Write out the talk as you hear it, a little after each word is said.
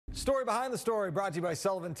Story behind the story brought to you by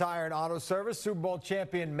Sullivan Tire and Auto Service. Super Bowl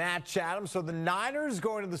champion Matt Chatham. So the Niners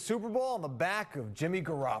going to the Super Bowl on the back of Jimmy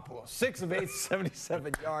Garoppolo. 6 of 8,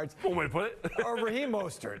 77 yards. One way to put it. Or Raheem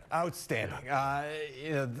Mostert, outstanding.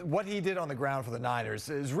 What he did on the ground for the Niners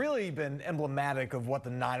has really been emblematic of what the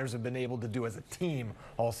Niners have been able to do as a team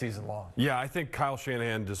all season long. Yeah, I think Kyle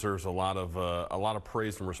Shanahan deserves a lot of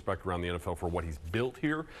praise and respect around the NFL for what he's built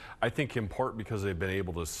here. I think in part because they've been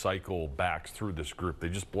able to cycle backs through this group. They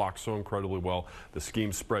just block so incredibly well. The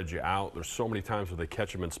scheme spreads you out. There's so many times where they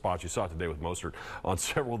catch him in spots. You saw it today with Mostert on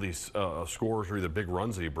several of these scores or either big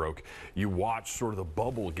runs that he broke. You watch sort of the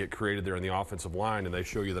bubble get created there in the offensive line, and they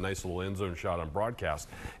show you the nice little end zone shot on broadcast,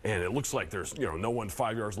 and it looks like there's no one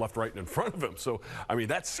 5 yards left, right, and in front of him. So I mean,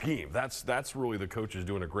 that scheme, that's really the coaches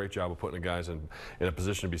doing a great job of putting the guys in a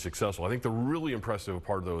position to be successful. I think the really impressive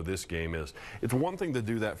part though of this game is it's one thing to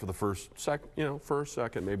do that for the first,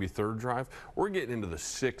 second, maybe third drive. We're getting into the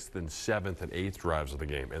 6th and 7th and 8th drives of the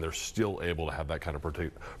game, and they're still able to have that kind of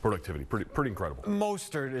productivity. Pretty incredible.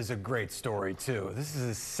 Mostert is a great story too. This is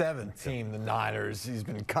his 7th team, the Niners. He's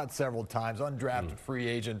been cut several times, undrafted free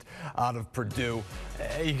agent out of Purdue.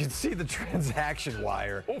 You can see the transaction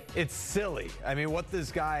wire. It's silly. I mean, what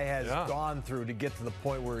this guy has gone through to get to the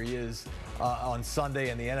point where he is on Sunday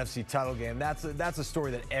in the NFC title game, that's a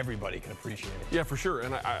story that everybody can appreciate. Yeah, for sure.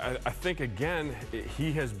 And I think, again,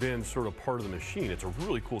 he has been sort of part of the machine. It's a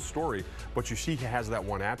really cool story, but you see he has that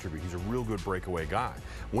one attribute. He's a real good breakaway guy.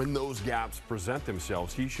 When those gaps present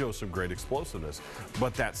themselves, he shows some great explosiveness.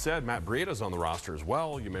 But that said, Matt Breita's on the roster as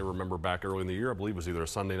well. You may remember back early in the year, I believe it was either a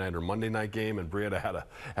Sunday night or Monday night game, and Breita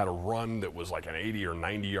had a run that was like an 80 or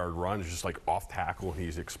 90-yard run. It's just like off tackle, and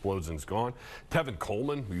he explodes and is gone. Tevin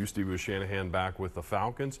Coleman, who used to be with Shanahan back with the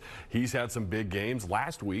Falcons, he's had some big games.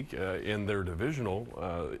 Last week in their divisional,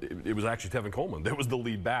 it was actually Tevin Coleman that was the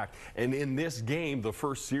lead back. And in this game, the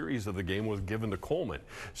first series of the game was given to Coleman.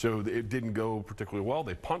 So it didn't go particularly well.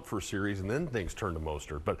 They punt for a series, and then things turned to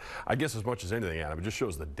Mostert. But I guess as much as anything, Adam, it just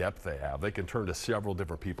shows the depth they have. They can turn to several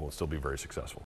different people and still be very successful.